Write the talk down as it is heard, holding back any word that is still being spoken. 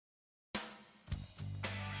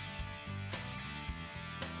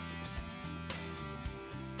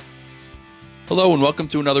Hello and welcome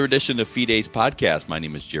to another edition of Fide's podcast. My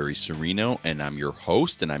name is Jerry Serino and I'm your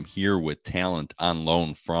host, and I'm here with talent on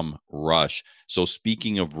loan from Rush. So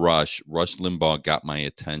speaking of Rush Limbaugh got my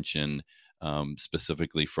attention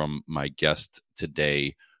specifically from my guest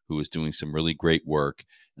today, who is doing some really great work.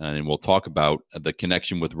 And we'll talk about the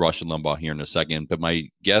connection with Rush Limbaugh here in a second. But my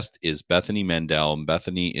guest is Bethany Mandel. And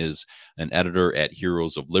Bethany is an editor at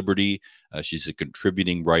Heroes of Liberty. She's a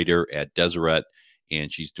contributing writer at Deseret. And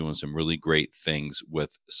she's doing some really great things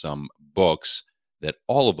with some books that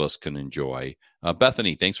all of us can enjoy.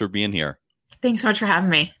 Bethany, thanks for being here. Thanks so much for having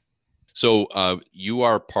me. So you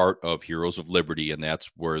are part of Heroes of Liberty, and that's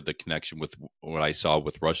where the connection with what I saw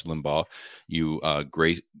with Rush Limbaugh. You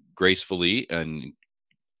gracefully and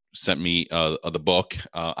sent me the book.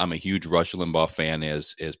 I'm a huge Rush Limbaugh fan,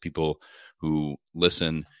 as people who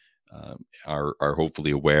listen are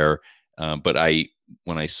hopefully aware. But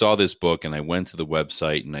when I saw this book and I went to the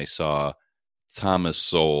website and I saw Thomas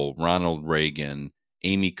Sowell, Ronald Reagan,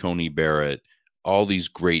 Amy Coney Barrett, all these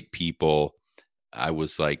great people, I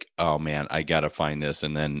was like, oh man, I got to find this.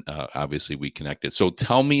 And then obviously we connected. So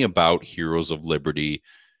tell me about Heroes of Liberty,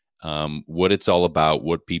 what it's all about,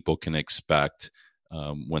 what people can expect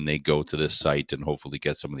when they go to this site and hopefully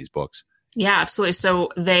get some of these books. Yeah, absolutely. So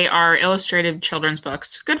they are illustrated children's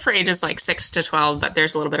books, good for ages like 6 to 12, but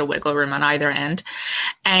there's a little bit of wiggle room on either end.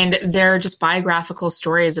 And they're just biographical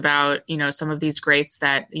stories about, some of these greats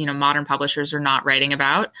that, modern publishers are not writing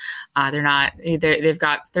about. They've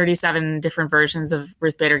got 37 different versions of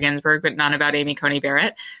Ruth Bader Ginsburg, but none about Amy Coney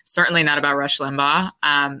Barrett, certainly not about Rush Limbaugh.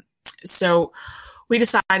 So we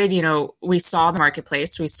decided, we saw the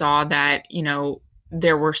marketplace. We saw that,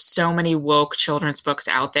 there were so many woke children's books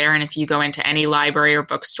out there. And if you go into any library or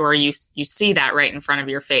bookstore, you see that right in front of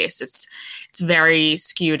your face. It's very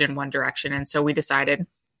skewed in one direction. And so we decided,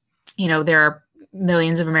 there are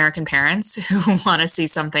millions of American parents who want to see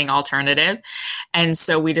something alternative. And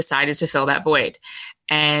so we decided to fill that void.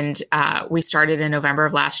 And we started in November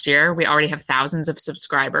of last year. We already have thousands of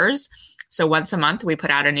subscribers. So once a month, we put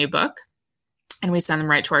out a new book. And we send them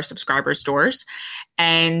right to our subscribers' doors.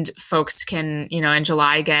 And folks can, in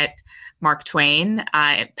July get Mark Twain.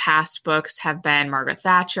 Past books have been Margaret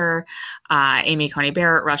Thatcher, Amy Coney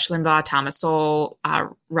Barrett, Rush Limbaugh, Thomas Sowell,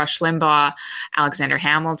 Rush Limbaugh, Alexander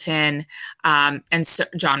Hamilton, and so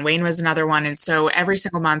John Wayne was another one. And so every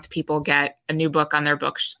single month, people get a new book on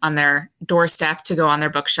their doorstep to go on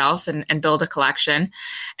their bookshelf and build a collection,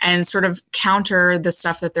 and sort of counter the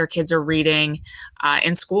stuff that their kids are reading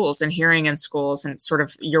in schools and hearing in schools, and sort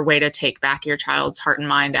of your way to take back your child's heart and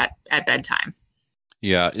mind at bedtime.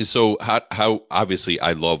 Yeah. So how obviously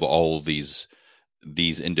I love all of these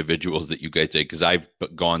individuals that you guys did, because I've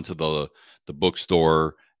gone to the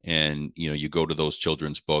bookstore and, you go to those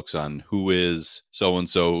children's books on who is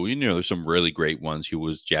so-and-so, there's some really great ones. Who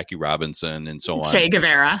was Jackie Robinson and so on. Che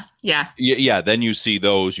Guevara. Yeah. Yeah. Then you see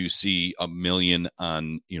those, you see a million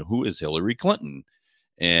on, who is Hillary Clinton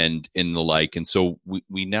and in the like. And so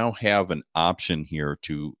we now have an option here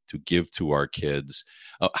to give to our kids.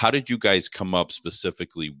 How did you guys come up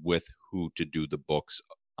specifically with who to do the books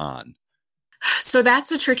on? So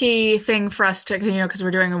that's a tricky thing for us to, because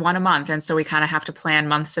we're doing one a month. And so we kind of have to plan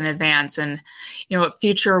months in advance. And,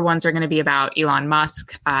 future ones are going to be about Elon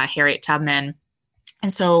Musk, Harriet Tubman.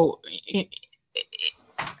 And so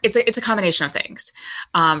it's a combination of things.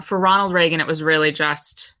 For Ronald Reagan, it was really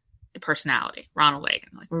just the personality, Ronald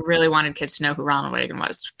Reagan. Like, we really wanted kids to know who Ronald Reagan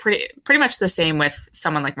was. Pretty much the same with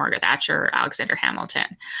someone like Margaret Thatcher or Alexander Hamilton.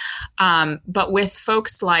 But with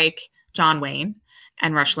folks like John Wayne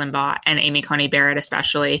and Rush Limbaugh and Amy Coney Barrett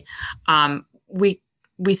especially, we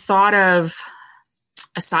thought of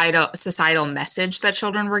a societal message that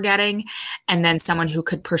children were getting, and then someone who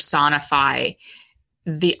could personify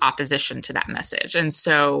the opposition to that message. And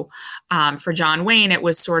so for John Wayne, it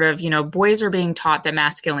was sort of, boys are being taught that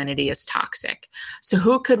masculinity is toxic. So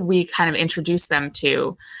who could we kind of introduce them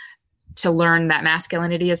to learn that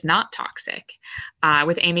masculinity is not toxic?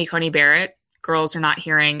 With Amy Coney Barrett, girls are not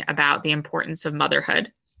hearing about the importance of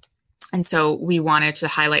motherhood. And so we wanted to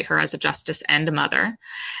highlight her as a justice and a mother.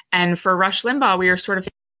 And for Rush Limbaugh, we were sort of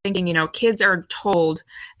thinking, kids are told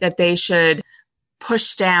that they should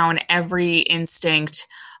push down every instinct,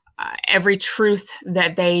 every truth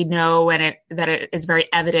that they know and that it is very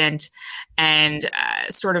evident, and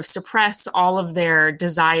sort of suppress all of their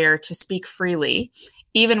desire to speak freely,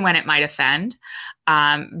 even when it might offend,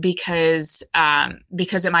 because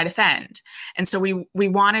it might offend. And so we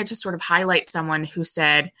wanted to sort of highlight someone who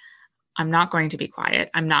said, I'm not going to be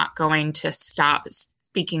quiet. I'm not going to stop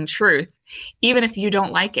speaking truth, even if you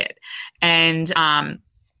don't like it. And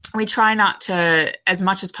we try not to, as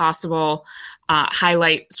much as possible,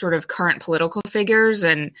 highlight sort of current political figures.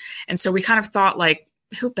 And so we kind of thought, like,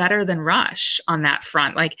 who better than Rush on that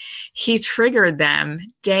front? Like, he triggered them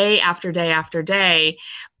day after day after day,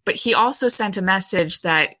 but he also sent a message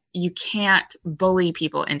that you can't bully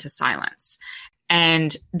people into silence.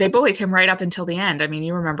 And they bullied him right up until the end. I mean,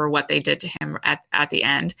 you remember what they did to him at the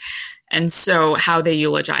end. And so how they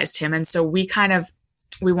eulogized him. And so we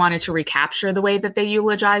wanted to recapture the way that they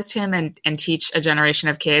eulogized him and teach a generation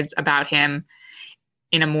of kids about him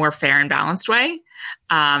in a more fair and balanced way.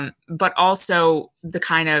 But also the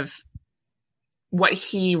kind of what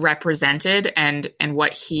he represented and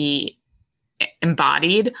what he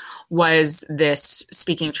embodied was this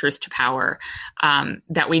speaking truth to power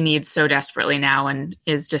that we need so desperately now and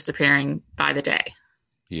is disappearing by the day.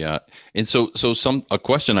 Yeah. And so a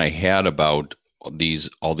question I had about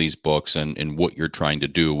all these books and what you're trying to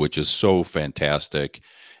do, which is so fantastic,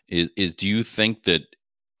 is do you think that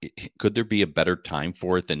could there be a better time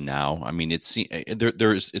for it than now? I mean, it's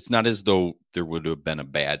not as though there would have been a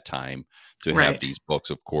bad time to have these books,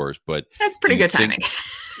 of course, but that's pretty good timing.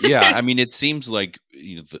 Yeah, I mean, it seems like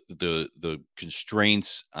the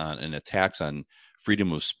constraints and attacks on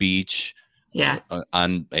freedom of speech,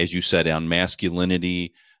 on, as you said, on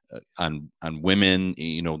masculinity, on women,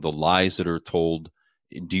 the lies that are told.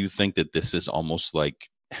 Do you think that this is almost like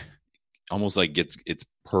it's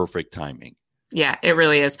perfect timing? Yeah, it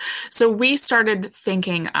really is. So we started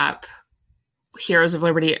thinking up Heroes of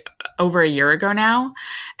Liberty over a year ago now.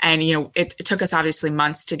 And, it took us obviously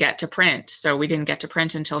months to get to print. So we didn't get to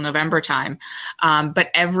print until November time.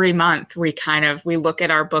 But every month we look at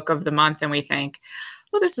our book of the month and we think,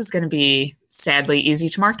 well, this is going to be sadly easy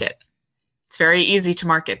to market. It's very easy to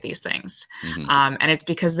market these things. Mm-hmm. And it's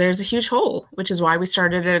because there's a huge hole, which is why we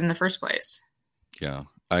started it in the first place. Yeah.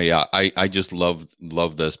 I just love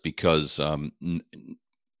this because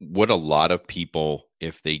what a lot of people,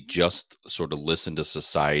 if they just sort of listen to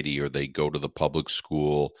society or they go to the public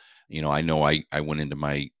school, I know I went into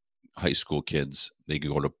my high school kids, they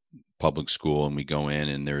go to public school and we go in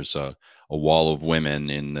and there's a wall of women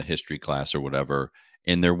in the history class or whatever.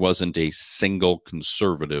 And there wasn't a single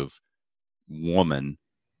conservative woman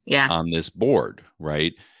on this board.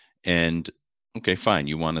 Right. And okay, fine.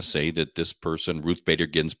 You want to say that this person, Ruth Bader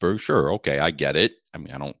Ginsburg, sure. Okay. I get it. I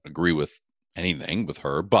mean, I don't agree with anything with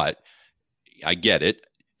her, but I get it.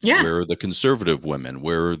 Yeah. Where are the conservative women?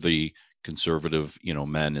 Where are the conservative,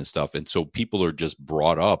 men and stuff? And so people are just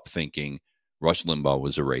brought up thinking Rush Limbaugh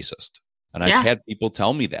was a racist. And I've had people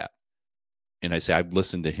tell me that. And I say, I've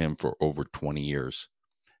listened to him for over 20 years.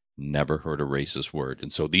 Never heard a racist word.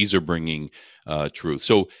 And so these are bringing truth.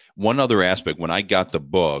 So one other aspect, when I got the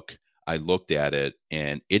book, I looked at it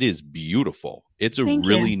and it is beautiful. It's a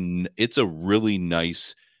really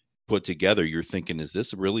nice put together. You're thinking, is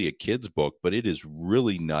this really a kid's book? But it is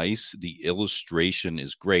really nice. The illustration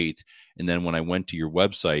is great. And then when I went to your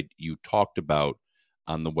website, you talked about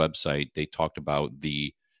on the website, they talked about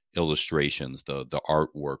the illustrations, the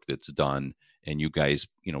artwork that's done. And you guys,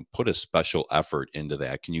 put a special effort into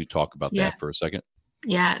that. Can you talk about that for a second?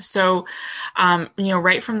 Yeah. So,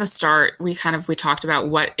 right from the start, we talked about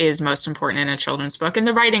what is most important in a children's book, and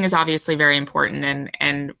the writing is obviously very important,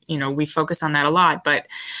 and we focus on that a lot. But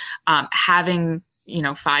having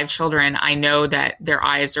 5 children, I know that their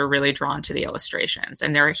eyes are really drawn to the illustrations,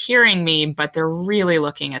 and they're hearing me, but they're really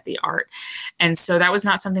looking at the art, and so that was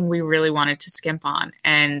not something we really wanted to skimp on,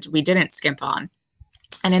 and we didn't skimp on.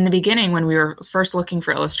 And in the beginning, when we were first looking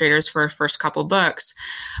for illustrators for our first couple books,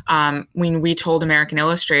 when we told American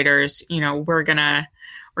illustrators, we're gonna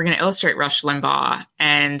illustrate Rush Limbaugh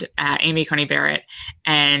and Amy Coney Barrett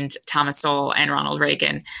and Thomas Sowell and Ronald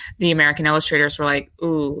Reagan, the American illustrators were like,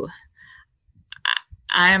 "Ooh,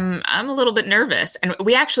 I'm a little bit nervous." And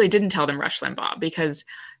we actually didn't tell them Rush Limbaugh because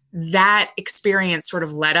that experience sort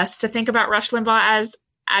of led us to think about Rush Limbaugh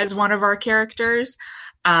as one of our characters.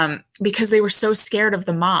 Because they were so scared of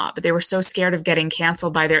the mob. They were so scared of getting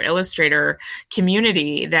canceled by their illustrator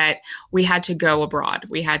community that we had to go abroad.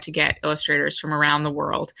 We had to get illustrators from around the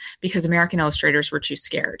world because American illustrators were too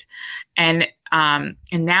scared. And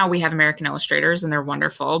now we have American illustrators and they're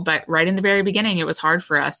wonderful. But right in the very beginning, it was hard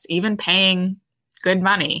for us, even paying good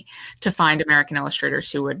money, to find American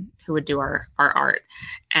illustrators who would do our art.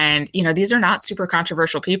 And, these are not super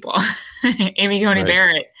controversial people. Amy Coney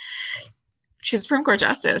Barrett, she's Supreme Court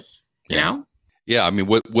justice, you know? Yeah. I mean,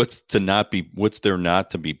 what's there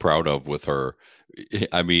not to be proud of with her?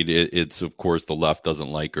 I mean, it's of course the left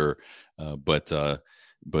doesn't like her, but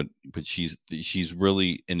she's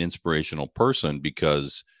really an inspirational person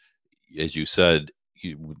because, as you said,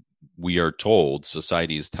 we are told,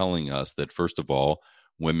 society is telling us that first of all,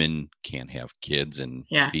 women can't have kids and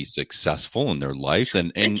Yeah. be successful in their lives. It's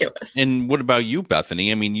ridiculous. And what about you,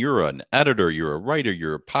 Bethany? I mean, you're an editor, you're a writer,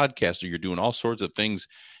 you're a podcaster, you're doing all sorts of things,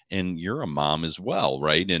 and you're a mom as well,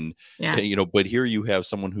 right? And Yeah. but here you have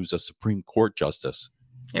someone who's a Supreme Court justice.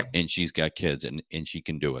 Yep. And she's got kids, and she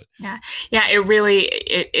can do it. Yeah. Yeah. It really,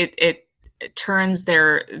 it turns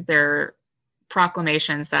their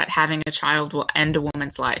proclamations that having a child will end a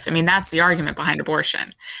woman's life. I mean, that's the argument behind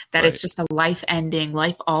abortion, that it's just a life-ending,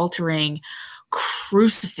 life-altering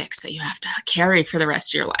crucifix that you have to carry for the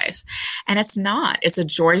rest of your life. And it's not. It's a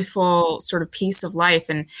joyful sort of piece of life.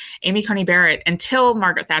 And Amy Coney Barrett, until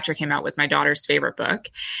Margaret Thatcher came out, was my daughter's favorite book.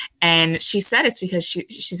 And she said it's because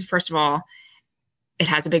she's, first of all,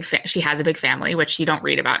 she has a big family, which you don't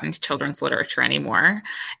read about in children's literature anymore.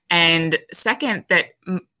 And second, that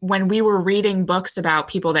when we were reading books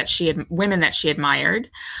about women that she admired,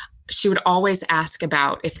 she would always ask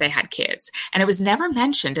about if they had kids. And it was never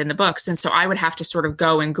mentioned in the books. And so I would have to sort of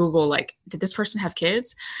go and Google, like, did this person have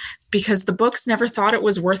kids? Because the books never thought it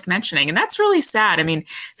was worth mentioning. And that's really sad. I mean,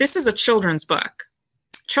 this is a children's book.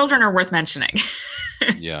 Children are worth mentioning.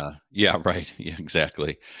 Yeah, right. Yeah,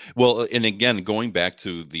 exactly. Well, and again, going back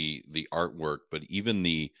to the artwork, but even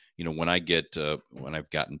when I've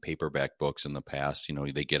gotten paperback books in the past,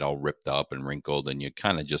 they get all ripped up and wrinkled, and you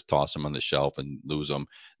kind of just toss them on the shelf and lose them.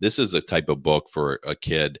 This is the type of book for a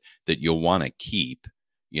kid that you'll want to keep.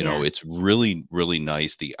 It's really, really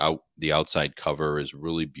nice. The outside cover is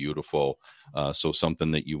really beautiful. So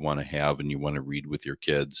something that you want to have and you want to read with your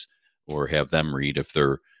kids, or have them read if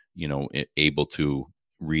they're able to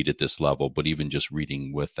read at this level, but even just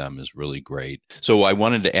reading with them is really great. So I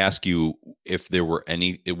wanted to ask you if there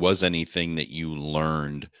was anything that you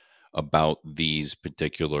learned about these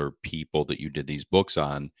particular people that you did these books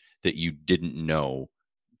on that you didn't know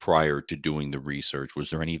prior to doing the research. Was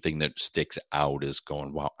there anything that sticks out as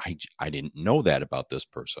going, wow, I didn't know that about this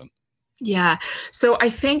person? Yeah. So I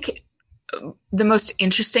think the most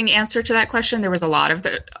interesting answer to that question, there's a lot of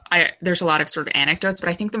sort of anecdotes, but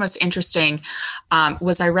I think the most interesting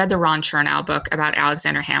was I read the Ron Chernow book about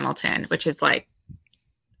Alexander Hamilton, which is like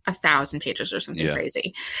 1,000 pages or something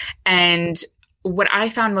crazy. And what I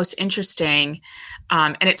found most interesting,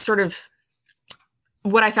 I'll answer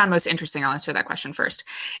that question first,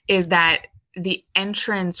 is that the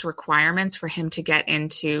entrance requirements for him to get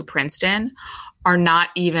into Princeton are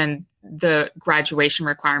not even the graduation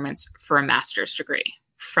requirements for a master's degree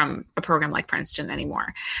from a program like Princeton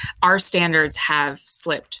anymore. Our standards have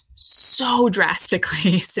slipped so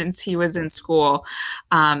drastically since he was in school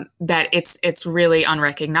that it's really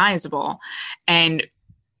unrecognizable. And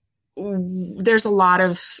there's a lot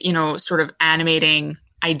of, sort of animating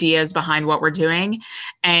ideas behind what we're doing.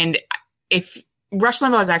 And if Rush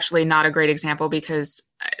Limbaugh is actually not a great example because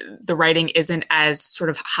the writing isn't as sort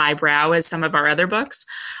of highbrow as some of our other books.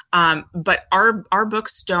 But our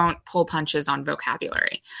books don't pull punches on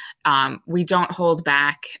vocabulary. We don't hold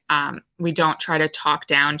back. We don't try to talk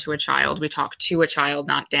down to a child. We talk to a child,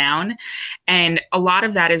 not down. And a lot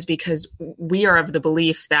of that is because we are of the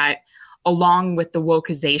belief that along with the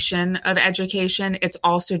wokeization of education, it's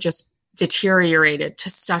also just deteriorated to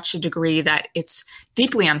such a degree that it's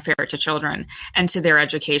deeply unfair to children and to their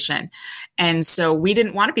education. And so we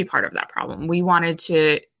didn't want to be part of that problem. We wanted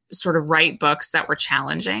to sort of write books that were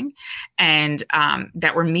challenging and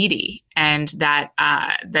that were meaty and that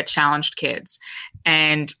challenged kids,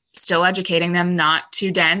 and still educating them, not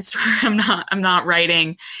too dense. I'm not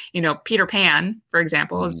writing, Peter Pan, for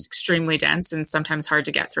example, is extremely dense and sometimes hard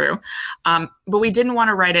to get through. But we didn't want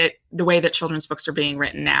to write it the way that children's books are being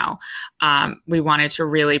written now. We wanted to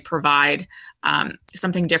really provide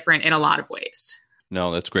something different in a lot of ways.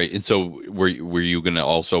 No, that's great. And so were you going to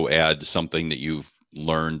also add something that you've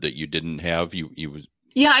learned that you didn't have?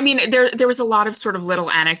 Yeah, I mean, there was a lot of sort of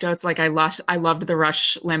little anecdotes. Like I loved the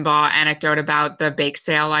Rush Limbaugh anecdote about the bake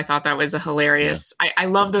sale. I thought that was a hilarious. Yeah. I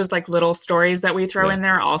love those like little stories that we throw in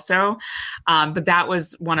there also. But that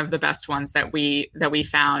was one of the best ones that we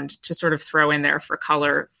found to sort of throw in there for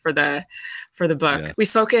color for the book. Yeah. We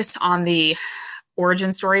focus on the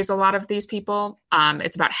origin stories. A lot of these people,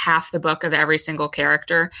 it's about half the book of every single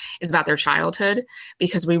character is about their childhood,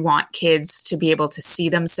 because we want kids to be able to see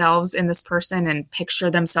themselves in this person and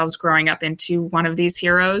picture themselves growing up into one of these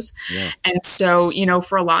heroes. Yeah. And so,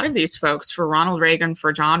 for a lot of these folks, for Ronald Reagan,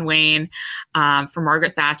 for John Wayne, for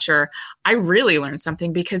Margaret Thatcher, I really learned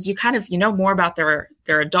something, because you kind of, more about their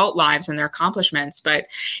adult lives and their accomplishments, but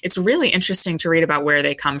it's really interesting to read about where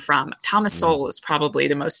they come from. Thomas Sowell is probably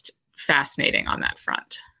the most fascinating on that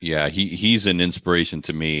front. Yeah, he's an inspiration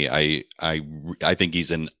to me. I think he's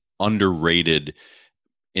an underrated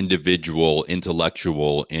individual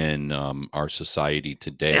intellectual in our society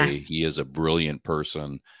today. Yeah. He is a brilliant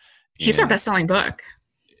person. He's our And best-selling book.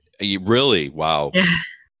 really, wow. Yeah.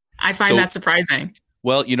 I find that surprising.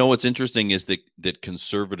 Well, what's interesting is that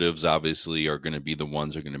conservatives obviously are going to be the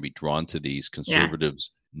ones who are going to be drawn to these.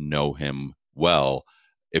 Conservatives know him well.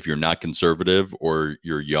 If you're not conservative or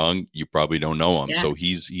you're young, you probably don't know him. Yeah. So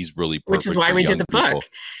he's really perfect. Which is why we did the book.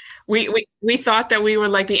 We thought that we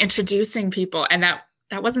would be introducing people, and that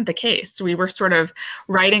wasn't the case. We were sort of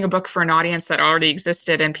writing a book for an audience that already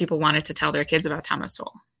existed, and people wanted to tell their kids about Thomas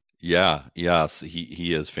Sowell. Yeah, yes,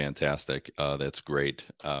 he is fantastic. That's great.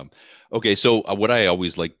 Okay, so what I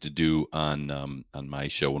always like to do on my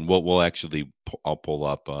show, and we'll actually I'll pull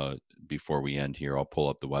up before we end here. I'll pull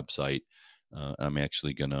up the website. I'm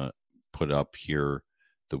actually gonna put up here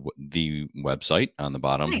the website on the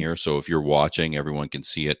bottom here. So if you're watching, everyone can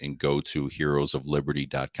see it, and go to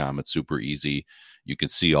heroesofliberty.com. It's super easy. You can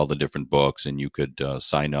see all the different books, and you could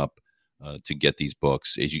sign up to get these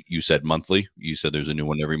books. As you said, monthly. You said there's a new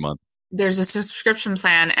one every month. There's a subscription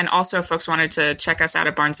plan, and also if folks wanted to check us out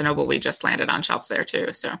at Barnes & Noble, we just landed on shelves there too.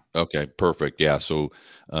 So okay, perfect. Yeah, so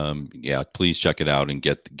please check it out and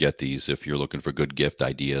get these if you're looking for good gift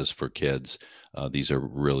ideas for kids. These are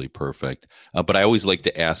really perfect. But I always like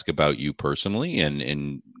to ask about you personally,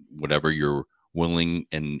 and whatever you're willing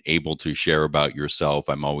and able to share about yourself.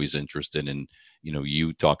 I'm always interested in,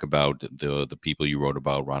 you talk about the people you wrote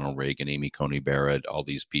about, Ronald Reagan, Amy Coney Barrett, all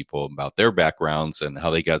these people, about their backgrounds and how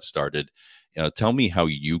they got started. Tell me how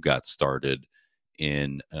you got started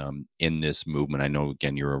in this movement. I know,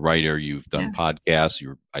 again, you're a writer, you've done podcasts.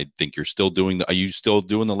 I think you're still doing are you still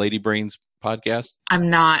doing the Lady Brains podcast? I'm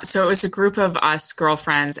not. So it was a group of us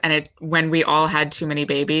girlfriends, and when we all had too many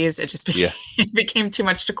babies, it just became, it became too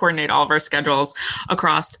much to coordinate all of our schedules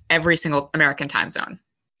across every single American time zone.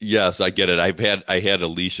 Yes, I get it. I had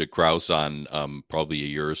Alicia Krause on probably a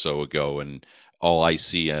year or so ago, and all I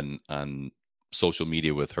see on social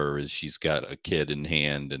media with her is she's got a kid in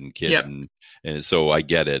hand and kid, and so I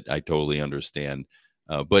get it. I totally understand.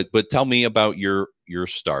 But tell me about your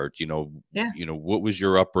start. What was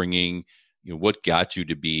your upbringing? What got you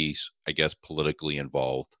to be, I guess, politically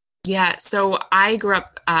involved? Yeah, so I grew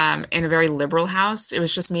up in a very liberal house. It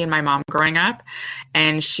was just me and my mom growing up,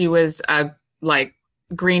 and she was a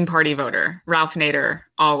Green Party voter, Ralph Nader,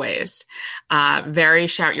 always very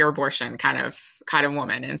shout your abortion kind of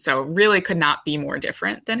woman, and so really could not be more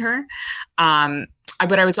different than her.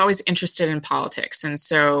 But I was always interested in politics, and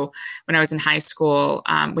so when I was in high school,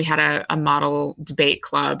 we had a model debate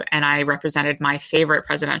club, and I represented my favorite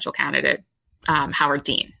presidential candidate, Howard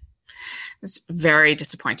Dean. It's very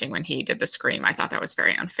disappointing when he did the scream. I thought that was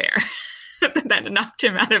very unfair. That knocked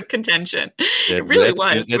him out of contention. It really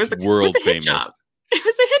was. It was a hit job. It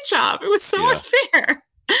was a hit job. It was so unfair.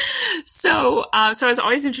 So I was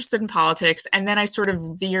always interested in politics. And then I sort of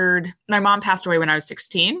veered. My mom passed away when I was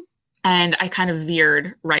 16. And I kind of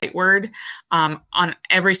veered rightward on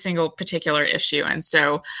every single particular issue. And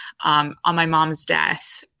so on my mom's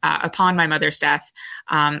death, upon my mother's death,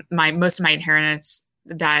 most of my inheritance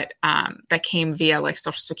that came via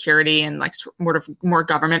Social Security and more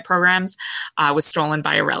government programs was stolen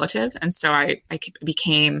by a relative. And so I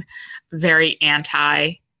became very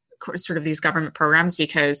anti sort of these government programs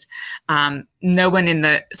because no one in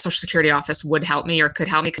the Social Security office would help me or could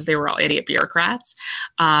help me because they were all idiot bureaucrats.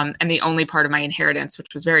 And the only part of my inheritance,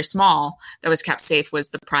 which was very small, that was kept safe was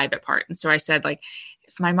the private part. And so I said,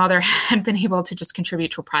 if my mother had been able to just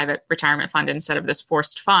contribute to a private retirement fund instead of this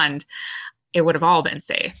forced fund, it would have all been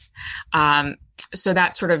safe. So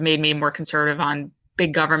that sort of made me more conservative on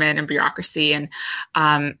big government and bureaucracy. And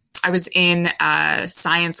I was in a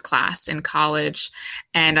science class in college,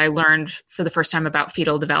 and I learned for the first time about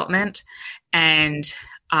fetal development. And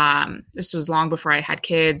this was long before I had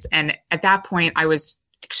kids. And at that point, I was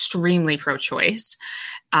extremely pro-choice,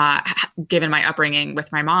 given my upbringing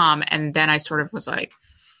with my mom. And then I sort of was like,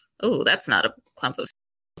 oh, that's not a clump of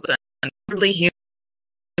really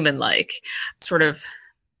human-like, sort of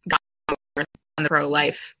got on the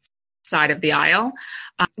pro-life side of the aisle.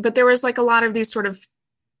 But there was a lot of these sort of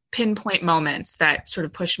pinpoint moments that sort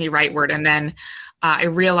of pushed me rightward. And then I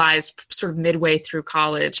realized sort of midway through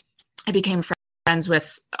college, I became friends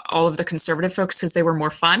with all of the conservative folks because they were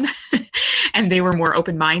more fun and they were more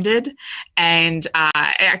open-minded. And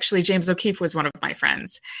actually, James O'Keefe was one of my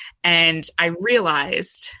friends. And I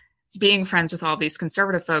realized, being friends with all these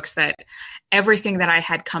conservative folks, that everything that I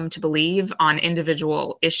had come to believe on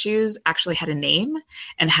individual issues actually had a name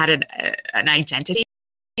and had an identity.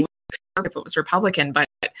 If it was Republican, but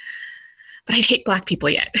I hate Black people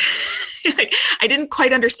yet. Like, I didn't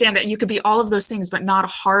quite understand that you could be all of those things, but not a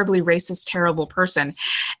horribly racist, terrible person.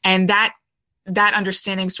 And that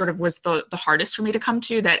understanding sort of was the hardest for me to come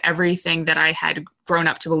to, that everything that I had grown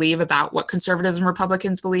up to believe about what conservatives and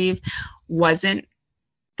Republicans believe wasn't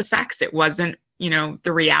the facts. It wasn't,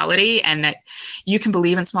 the reality, and that you can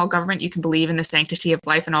believe in small government, you can believe in the sanctity of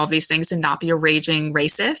life and all of these things and not be a raging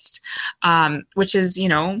racist, which is,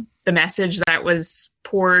 the message that was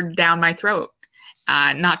poured down my throat,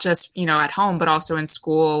 not just, at home, but also in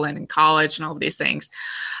school and in college and all of these things.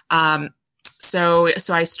 So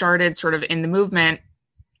I started sort of in the movement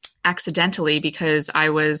accidentally because I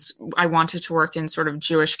wanted to work in sort of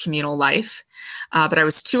Jewish communal life, but I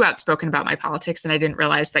was too outspoken about my politics, and I didn't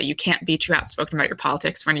realize that you can't be too outspoken about your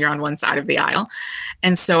politics when you're on one side of the aisle.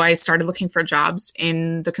 And so I started looking for jobs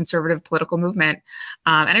in the conservative political movement,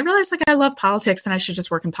 and I realized I love politics and I should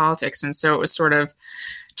just work in politics. And so it was sort of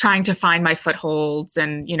trying to find my footholds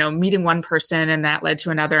and meeting one person, and that led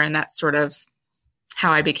to another, and that's sort of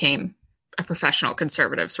how I became a professional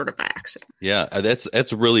conservative, sort of by accident. Yeah,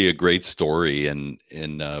 that's really a great story, and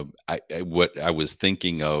what I was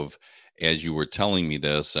thinking of as you were telling me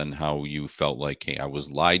this, and how you felt like, hey, I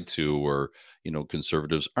was lied to, or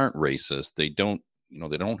conservatives aren't racist. They don't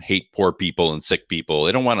hate poor people and sick people.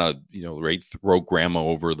 They don't want to throw grandma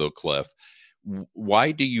over the cliff.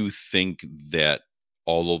 Why do you think that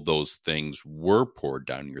all of those things were poured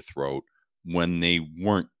down your throat when they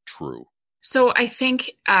weren't true? So I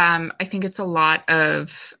think it's a lot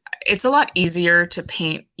easier to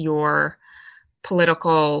paint your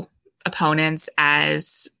political opponents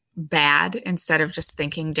as bad instead of just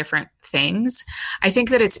thinking different things. I think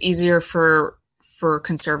that it's easier for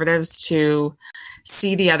conservatives to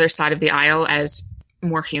see the other side of the aisle as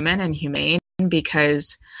more human and humane,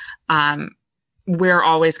 because we're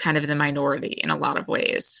always kind of the minority in a lot of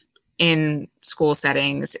ways, in school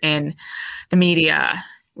settings, in the media.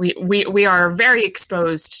 We are very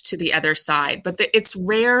exposed to the other side, but it's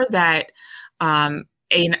rare that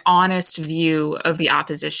an honest view of the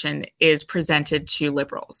opposition is presented to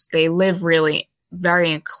liberals. They live really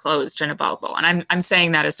very enclosed in a bubble. And I'm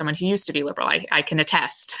saying that as someone who used to be liberal. I can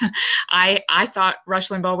attest. I thought Rush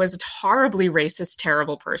Limbaugh was a horribly racist,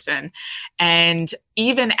 terrible person. And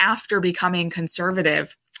even after becoming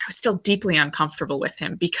conservative, I was still deeply uncomfortable with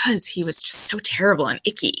him because he was just so terrible and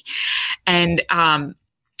icky. And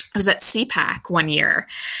I was at CPAC one year,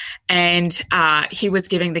 and he was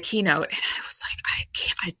giving the keynote, and I was like,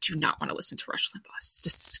 I do not want to listen to Rush Limbaugh. It's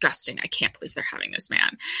disgusting. I can't believe they're having this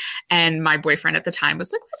man. And my boyfriend at the time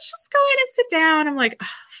was like, let's just go in and sit down. I'm like, oh,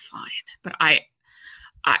 fine. But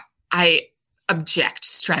I object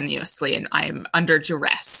strenuously, and I'm under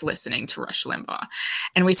duress listening to Rush Limbaugh.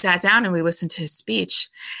 And we sat down and we listened to his speech,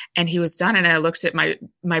 and he was done. And I looked at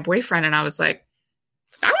my boyfriend, and I was like,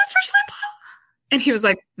 that was Rush Limbaugh? And he was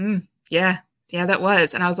like, yeah, that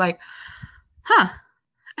was. And I was like, I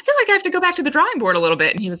feel like I have to go back to the drawing board a little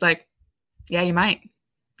bit. And he was like, yeah, you might.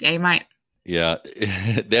 Yeah,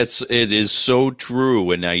 it is so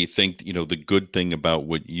true. And now you think, the good thing about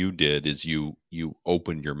what you did is you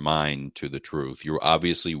opened your mind to the truth. You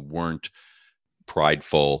obviously weren't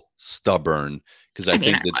prideful, stubborn, because I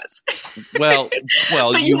think that was. well,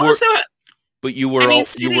 but you also. But you were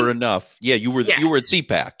you were enough. Yeah, you were at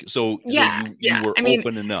CPAC, so you were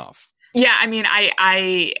open enough. Yeah,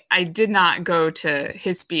 I did not go to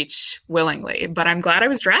his speech willingly, but I'm glad I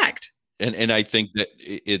was dragged. And I think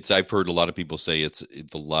that I've heard a lot of people say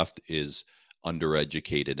the left is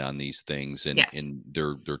undereducated on these things, and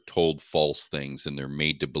they're told false things, and they're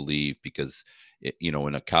made to believe because in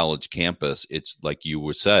a college campus, it's like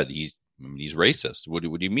you said, he's racist. What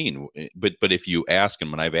do you mean? But if you ask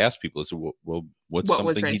him, and I've asked people, I said, well, what's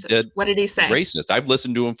what something he did? What did he say? Racist. I've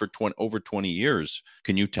listened to him for over 20 years.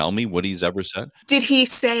 Can you tell me what he's ever said? Did he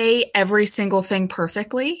say every single thing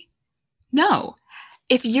perfectly? No.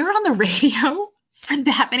 If you're on the radio for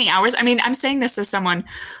that many hours, I'm saying this as someone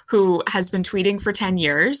who has been tweeting for 10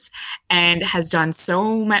 years and has done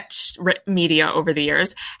so much media over the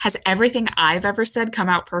years. Has everything I've ever said come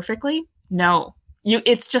out perfectly? No.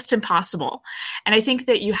 It's just impossible. And I think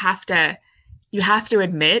that you have to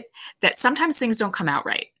admit that sometimes things don't come out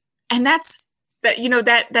right. And that's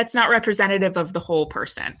not representative of the whole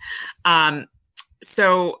person.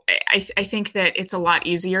 So I think that it's a lot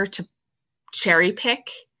easier to cherry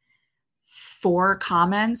pick 4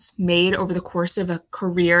 comments made over the course of a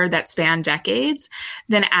career that spanned decades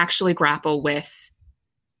than actually grapple with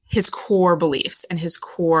his core beliefs and his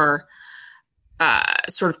core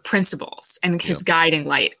sort of principles and his guiding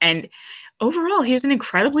light. And overall, he was an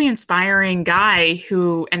incredibly inspiring guy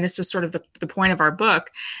who, and this was sort of the point of our book,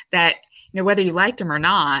 that, whether you liked him or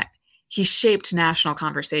not, he shaped national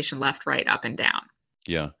conversation left, right, up, and down.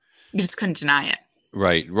 Yeah. You just couldn't deny it.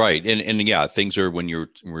 Right. And yeah, things are when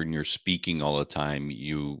you're speaking all the time,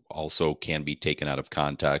 you also can be taken out of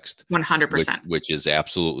context. 100%. Which is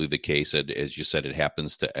absolutely the case. As you said, it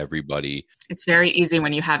happens to everybody. It's very easy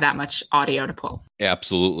when you have that much audio to pull.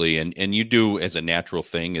 Absolutely. And you do, as a natural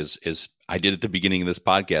thing, as I did at the beginning of this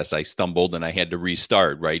podcast, I stumbled and I had to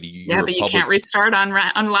restart, right? But you can't restart on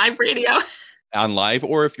live radio. On live,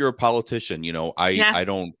 or if you're a politician, I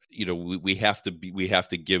don't, we have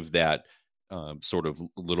to give that sort of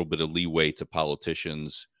a little bit of leeway to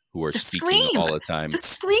politicians who are speaking all the time. The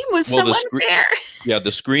scream was so unfair. Yeah,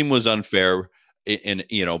 the scream was unfair. And,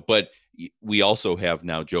 but we also have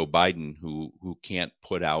now Joe Biden who can't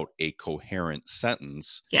put out a coherent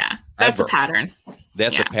sentence. Yeah, that's ever. A pattern.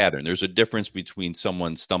 That's a pattern. There's a difference between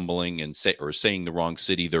someone stumbling and saying the wrong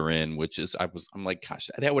city they're in, which is I'm like, gosh,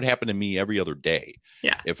 that would happen to me every other day.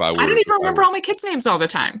 Yeah. If I don't even remember all my kids' names all the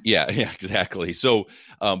time. Yeah, exactly. So,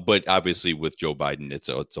 but obviously with Joe Biden, it's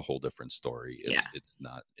a whole different story. It's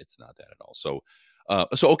not that at all. So,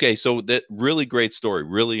 okay. So that really great story,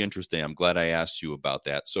 really interesting. I'm glad I asked you about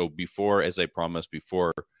that. So as I promised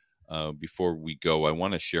before we go, I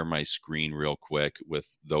want to share my screen real quick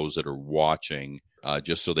with those that are watching,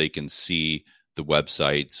 just so they can see the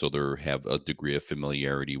website, so they have a degree of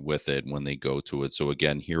familiarity with it when they go to it. So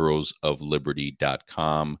again,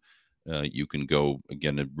 heroesofliberty.com. You can go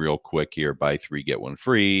again real quick here, buy 3, get 1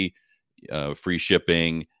 free, free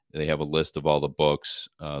shipping. They have a list of all the books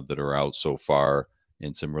that are out so far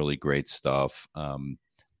and some really great stuff.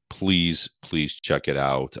 Please check it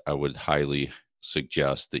out. I would highly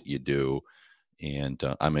suggest that you do. And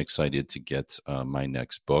I'm excited to get my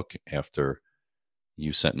next book after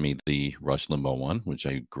you sent me the Rush Limbaugh one, which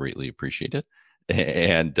I greatly appreciated.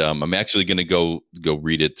 And I'm actually going to go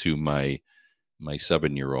read it to my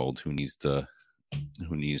 7-year-old who needs to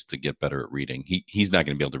get better at reading. He's not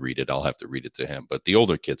going to be able to read it. I'll have to read it to him, but the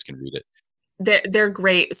older kids can read it. They're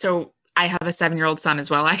great. So I have a 7-year-old son as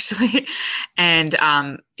well, actually. And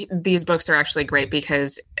these books are actually great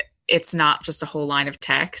because it's not just a whole line of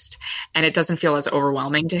text, and it doesn't feel as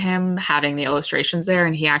overwhelming to him having the illustrations there.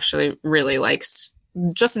 And he actually really likes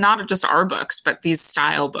not just our books, but these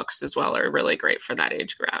style books as well are really great for that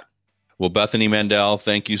age crowd. Well, Bethany Mandel,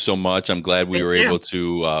 thank you so much. I'm glad we were able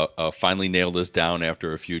to finally nail this down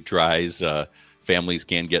after a few tries. Families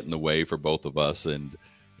can get in the way for both of us, and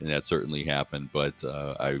that certainly happened. But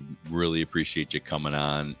I really appreciate you coming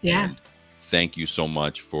on. Yeah. And thank you so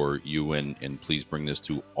much for you, and please bring this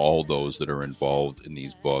to all those that are involved in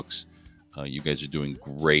these books. You guys are doing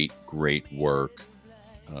great work.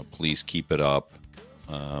 Please keep it up.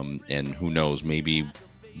 And who knows, maybe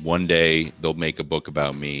one day they'll make a book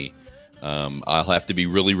about me. I'll have to be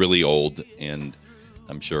really, really old, and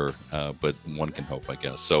I'm sure, but one can hope, I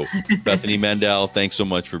guess. So Bethany Mandel, thanks so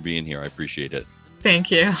much for being here. I appreciate it.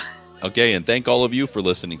 Thank you. Okay, and thank all of you for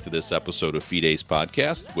listening to this episode of Fides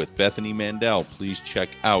Podcast with Bethany Mandel. Please check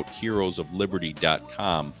out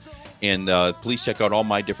heroesofliberty.com. And please check out all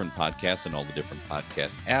my different podcasts and all the different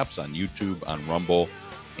podcast apps on YouTube, on Rumble,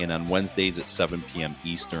 and on Wednesdays at 7 p.m.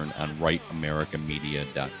 Eastern on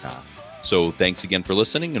rightamericamedia.com. So thanks again for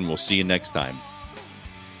listening, and we'll see you next time.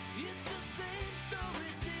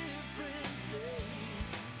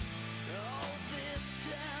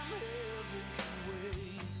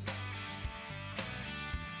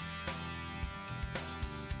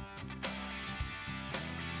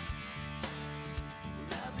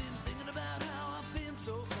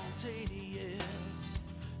 So spontaneous,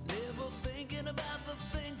 never thinking about the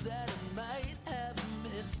things that I might have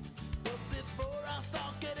missed. But before I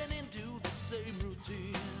start getting into the same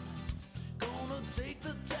routine, gonna take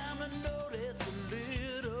the time to notice a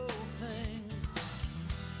little.